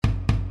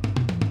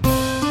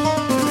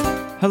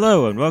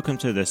Hello and welcome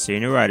to the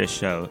Senioritis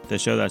Show, the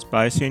show that's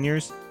by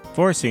seniors,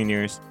 for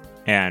seniors,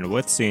 and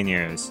with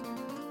seniors.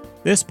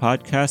 This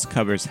podcast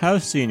covers how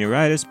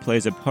senioritis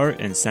plays a part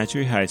in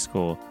Century High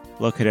School,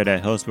 located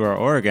at Hillsboro,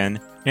 Oregon,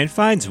 and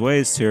finds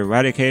ways to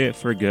eradicate it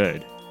for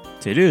good.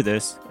 To do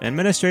this,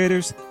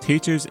 administrators,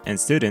 teachers, and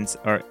students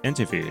are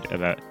interviewed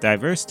about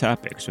diverse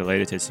topics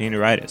related to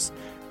senioritis,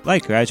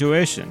 like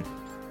graduation.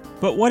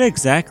 But what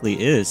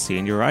exactly is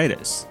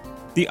senioritis?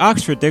 The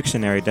Oxford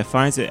Dictionary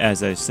defines it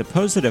as a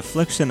supposed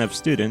affliction of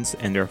students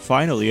in their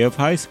final year of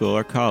high school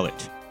or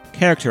college,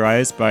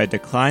 characterized by a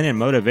decline in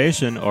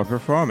motivation or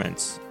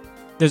performance.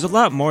 There's a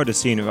lot more to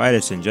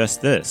senioritis than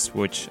just this,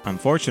 which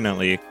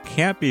unfortunately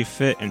can't be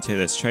fit into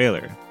this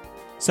trailer.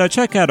 So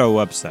check out our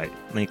website,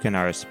 link in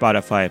our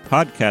Spotify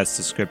podcast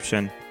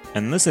description,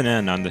 and listen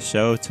in on the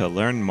show to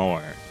learn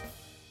more.